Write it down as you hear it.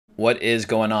What is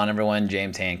going on, everyone?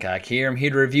 James Hancock here. I'm here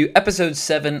to review episode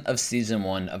 7 of season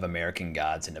 1 of American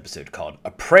Gods, an episode called A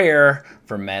Prayer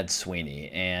for Mad Sweeney.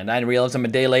 And I realized I'm a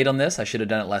day late on this. I should have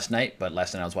done it last night, but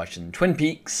last night I was watching Twin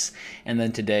Peaks, and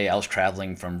then today I was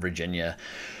traveling from Virginia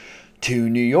to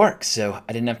New York, so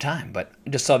I didn't have time. But I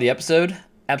just saw the episode,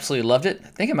 absolutely loved it. I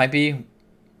think it might be,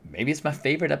 maybe it's my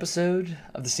favorite episode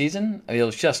of the season. I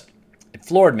mean, it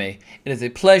floored me. It is a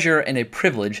pleasure and a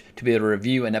privilege to be able to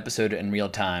review an episode in real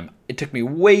time. It took me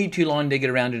way too long to get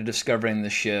around to discovering the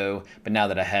show, but now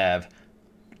that I have,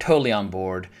 totally on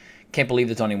board. Can't believe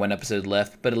there's only one episode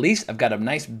left, but at least I've got a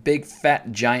nice big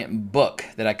fat giant book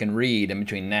that I can read in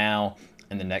between now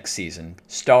and the next season.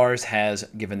 Starz has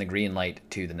given the green light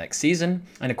to the next season,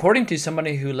 and according to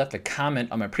somebody who left a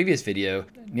comment on my previous video,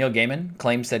 Neil Gaiman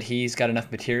claims that he's got enough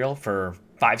material for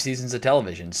 5 seasons of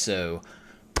television, so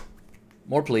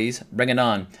more please, bring it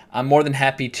on. I'm more than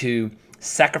happy to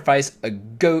sacrifice a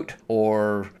goat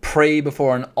or pray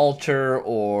before an altar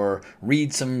or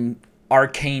read some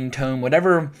arcane tome,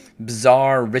 whatever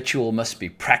bizarre ritual must be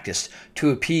practiced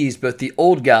to appease both the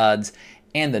old gods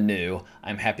and the new.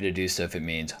 I'm happy to do so if it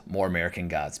means more American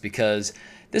Gods, because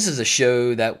this is a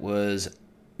show that was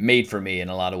made for me in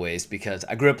a lot of ways, because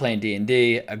I grew up playing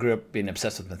D&D, I grew up being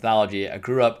obsessed with mythology, I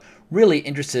grew up really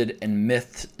interested in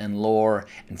myths and lore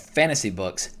and fantasy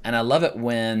books, and I love it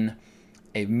when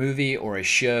a movie or a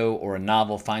show or a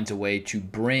novel finds a way to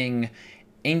bring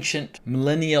ancient,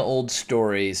 millennia-old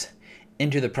stories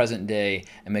into the present day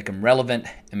and make them relevant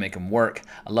and make them work.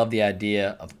 I love the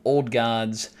idea of old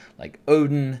gods like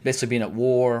Odin basically being at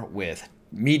war with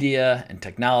media and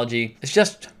technology. It's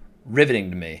just riveting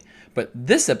to me. But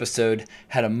this episode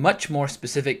had a much more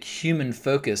specific human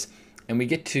focus, and we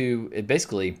get to, it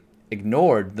basically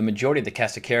ignored the majority of the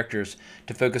cast of characters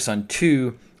to focus on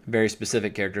 2 very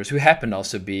specific characters who happen to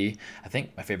also be, I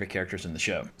think, my favorite characters in the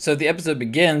show. So the episode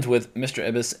begins with Mr.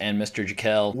 Ibis and Mr.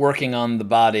 Jekyll working on the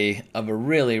body of a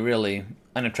really, really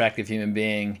unattractive human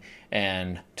being,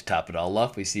 and to top it all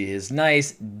off, we see his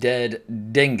nice dead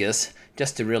dingus,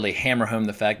 just to really hammer home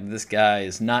the fact that this guy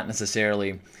is not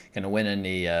necessarily going to win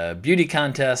any beauty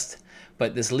contest,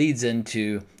 but this leads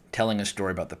into telling a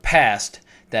story about the past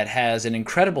that has an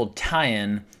incredible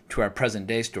tie-in to our present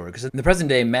day story. Because in the present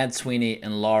day, Mad Sweeney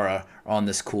and Laura are on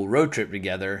this cool road trip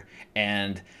together,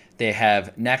 and they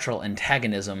have natural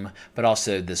antagonism, but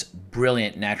also this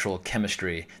brilliant natural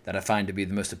chemistry that I find to be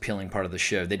the most appealing part of the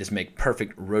show. They just make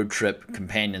perfect road trip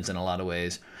companions in a lot of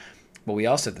ways. But we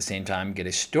also at the same time get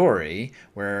a story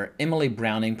where Emily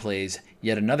Browning plays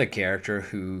yet another character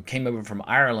who came over from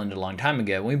Ireland a long time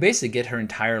ago. And we basically get her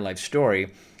entire life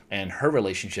story and her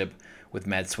relationship with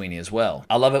Mad Sweeney as well.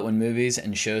 I love it when movies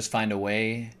and shows find a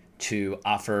way to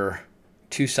offer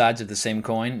 2 sides of the same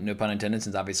coin, no pun intended,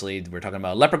 since obviously we're talking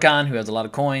about a leprechaun who has a lot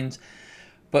of coins.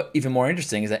 But even more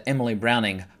interesting is that Emily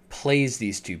Browning plays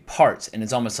these 2 parts, and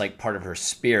it's almost like part of her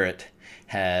spirit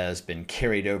has been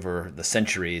carried over the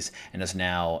centuries and is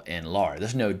now in Laura.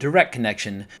 There's no direct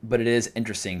connection, but it is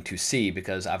interesting to see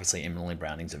because obviously Emily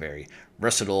Browning's a very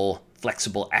versatile,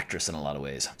 flexible actress in a lot of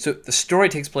ways. So the story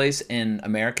takes place in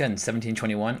America in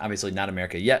 1721, obviously not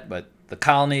America yet, but the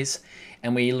colonies,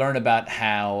 and we learn about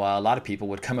how a lot of people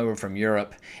would come over from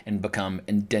Europe and become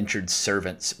indentured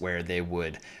servants, where they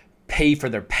would pay for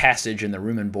their passage and their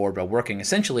room and board by working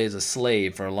essentially as a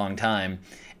slave for a long time,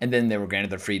 and then they were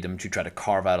granted the freedom to try to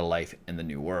carve out a life in the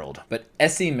New World. But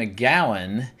Essie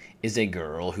McGowan is a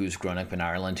girl who's grown up in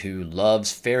Ireland who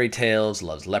loves fairy tales,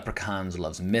 loves leprechauns,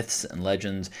 loves myths and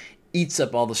legends, eats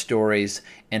up all the stories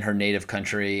in her native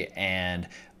country, and she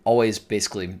always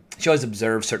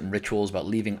observes certain rituals about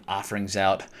leaving offerings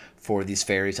out for these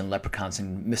fairies and leprechauns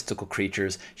and mystical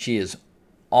creatures. She is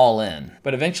all in.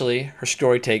 But eventually, her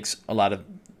story takes a lot of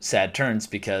sad turns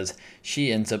because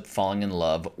she ends up falling in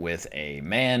love with a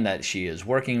man that she is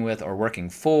working with or working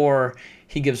for.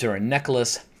 He gives her a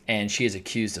necklace, and she is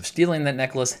accused of stealing that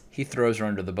necklace. He throws her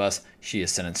under the bus. She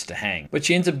is sentenced to hang. But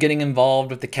she ends up getting involved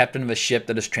with the captain of a ship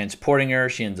that is transporting her.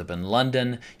 She ends up in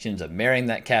London. She ends up marrying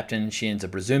that captain. She ends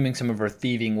up resuming some of her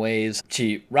thieving ways.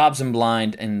 She robs him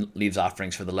blind and leaves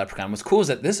offerings for the leprechaun. What's cool is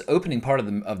that this opening part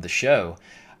of the show,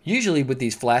 usually with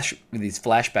these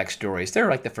flashback stories,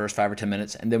 they're like the first 5 or 10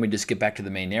 minutes, and then we just get back to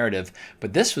the main narrative.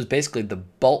 But this was basically the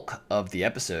bulk of the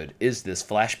episode, is this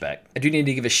flashback. I do need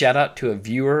to give a shout out to a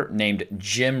viewer named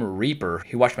Jim Reaper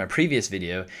who watched my previous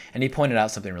video, and he pointed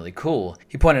out something really cool.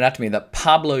 He pointed out to me that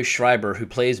Pablo Schreiber, who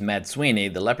plays Mad Sweeney,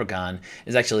 the leprechaun,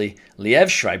 is actually Liev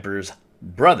Schreiber's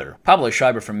brother. Pablo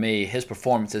Schreiber, for me, his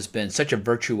performance has been such a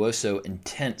virtuoso,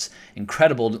 intense,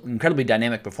 incredibly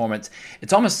dynamic performance.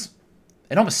 It's almost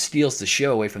it almost steals the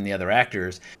show away from the other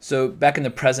actors. So back in the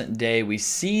present day, we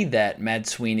see that Mad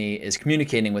Sweeney is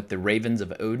communicating with the Ravens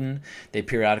of Odin. They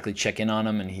periodically check in on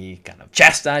him, and he kind of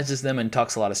chastises them and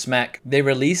talks a lot of smack. They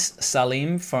release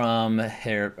Salim from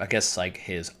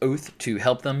his oath to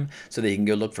help them so that he can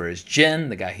go look for his Jinn,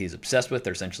 the guy he's obsessed with.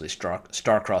 They're essentially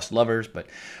star-crossed lovers, but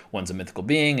one's a mythical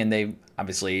being, and they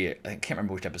obviously, I can't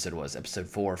remember which episode it was, episode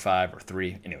 4 or 5 or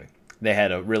 3. Anyway, they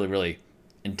had a really, really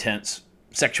intense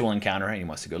sexual encounter, and he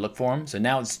wants to go look for him. So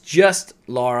now it's just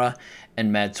Laura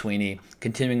and Mad Sweeney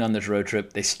continuing on this road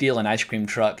trip. They steal an ice cream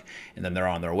truck, and then they're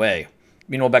on their way.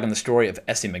 Meanwhile, back in the story of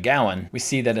Essie McGowan, we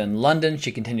see that in London,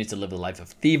 she continues to live the life of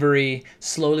thievery.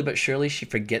 Slowly but surely, she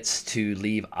forgets to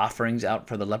leave offerings out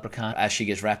for the leprechaun as she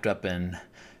gets wrapped up in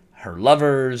her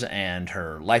lovers and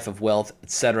her life of wealth,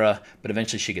 etc. But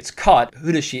eventually she gets caught.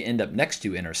 Who does she end up next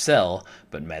to in her cell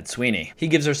but Mad Sweeney? He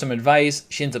gives her some advice.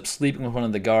 She ends up sleeping with one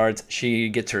of the guards. She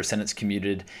gets her sentence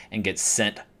commuted and gets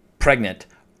sent pregnant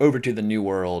over to the New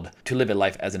World to live a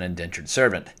life as an indentured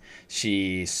servant.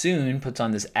 She soon puts on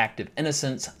this act of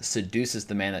innocence, seduces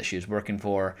the man that she is working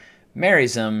for,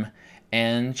 marries him,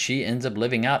 and she ends up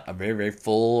living out a very, very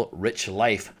full, rich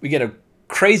life. We get a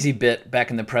crazy bit back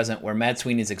in the present where Mad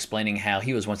Sweeney is explaining how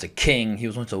he was once a king, he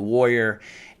was once a warrior,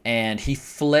 and he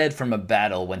fled from a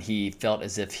battle when he felt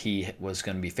as if he was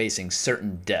going to be facing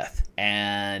certain death.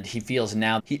 And he feels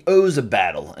now he owes a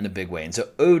battle in a big way. And so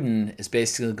Odin is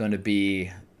basically going to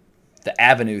be the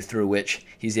avenue through which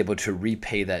he's able to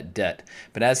repay that debt.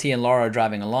 But as he and Laura are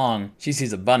driving along, she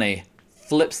sees a bunny,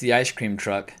 flips the ice cream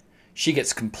truck. She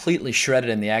gets completely shredded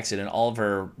in the accident. All of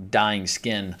her dying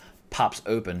skin pops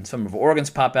open. Some of her organs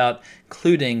pop out,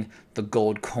 including the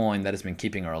gold coin that has been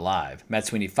keeping her alive. Mad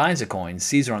Sweeney finds the coin,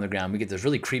 sees her on the ground. We get this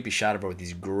really creepy shot of her with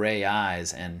these gray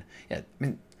eyes. And yeah, I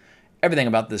mean, everything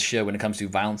about this show when it comes to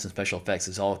violence and special effects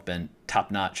has all been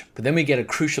top-notch. But then we get a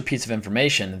crucial piece of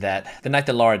information that the night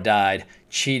that Laura died,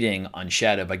 cheating on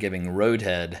Shadow by giving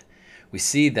Roadhead, we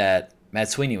see that Mad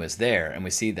Sweeney was there, and we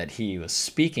see that he was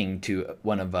speaking to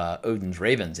one of Odin's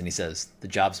ravens, and he says, the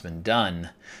job's been done.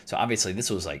 So obviously this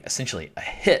was like essentially a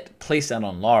hit placed out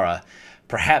on Laura,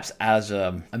 perhaps as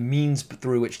a means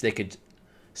through which they could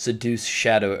seduce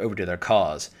Shadow over to their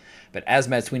cause. But as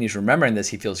Mad Sweeney's remembering this,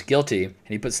 he feels guilty, and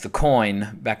he puts the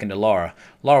coin back into Laura.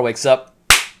 Laura wakes up,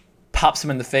 pops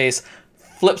him in the face,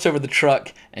 flips over the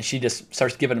truck, and she just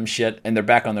starts giving him shit, and they're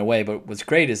back on their way. But what's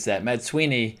great is that Mad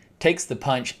Sweeney takes the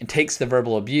punch and takes the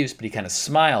verbal abuse, but he kind of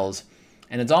smiles,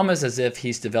 and it's almost as if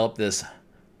he's developed this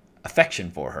affection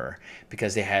for her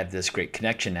because they have this great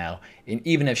connection now. And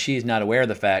even if she's not aware of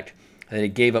the fact that he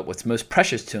gave up what's most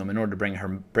precious to him in order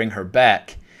to bring her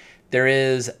back, there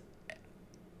is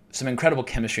some incredible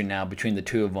chemistry now between the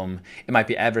two of them. It might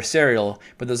be adversarial,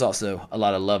 but there's also a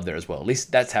lot of love there as well. At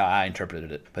least that's how I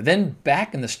interpreted it. But then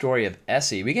back in the story of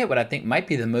Essie, we get what I think might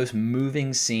be the most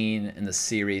moving scene in the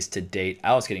series to date.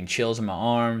 I was getting chills in my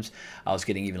arms. I was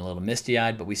getting even a little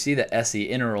misty-eyed, but we see that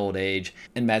Essie in her old age,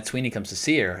 and Mad Sweeney comes to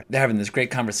see her. They're having this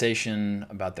great conversation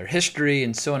about their history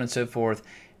and so on and so forth.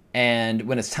 And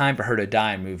when it's time for her to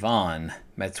die and move on,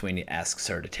 Mad Sweeney asks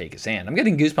her to take his hand. I'm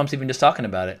getting goosebumps even just talking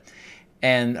about it.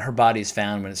 And her body is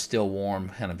found when it's still warm,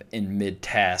 kind of in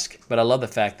mid-task. But I love the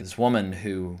fact that this woman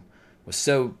who was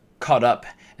so caught up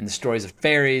in the stories of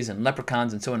fairies and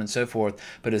leprechauns and so on and so forth,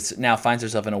 but now finds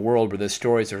herself in a world where those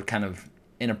stories are kind of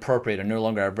inappropriate or no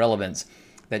longer have relevance,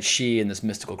 that she and this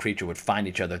mystical creature would find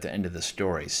each other at the end of the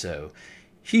story. So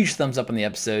huge thumbs up on the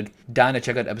episode. Dying to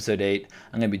check out episode 8.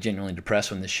 I'm going to be genuinely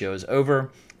depressed when this show is over.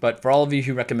 But for all of you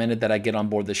who recommended that I get on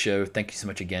board the show, thank you so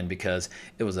much again, because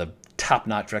it was a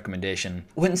top-notch recommendation.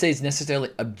 I wouldn't say it's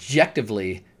necessarily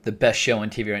objectively the best show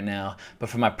on TV right now, but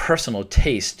for my personal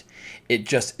taste, it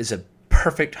just is a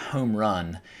perfect home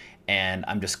run, and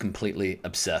I'm just completely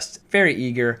obsessed. Very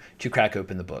eager to crack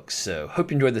open the books. So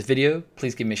hope you enjoyed this video.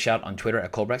 Please give me a shout on Twitter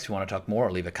at Colbrex if you want to talk more,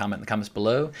 or leave a comment in the comments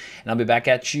below. And I'll be back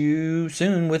at you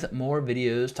soon with more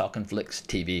videos, talking flicks,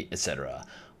 TV, etc.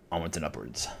 Onwards and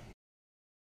upwards.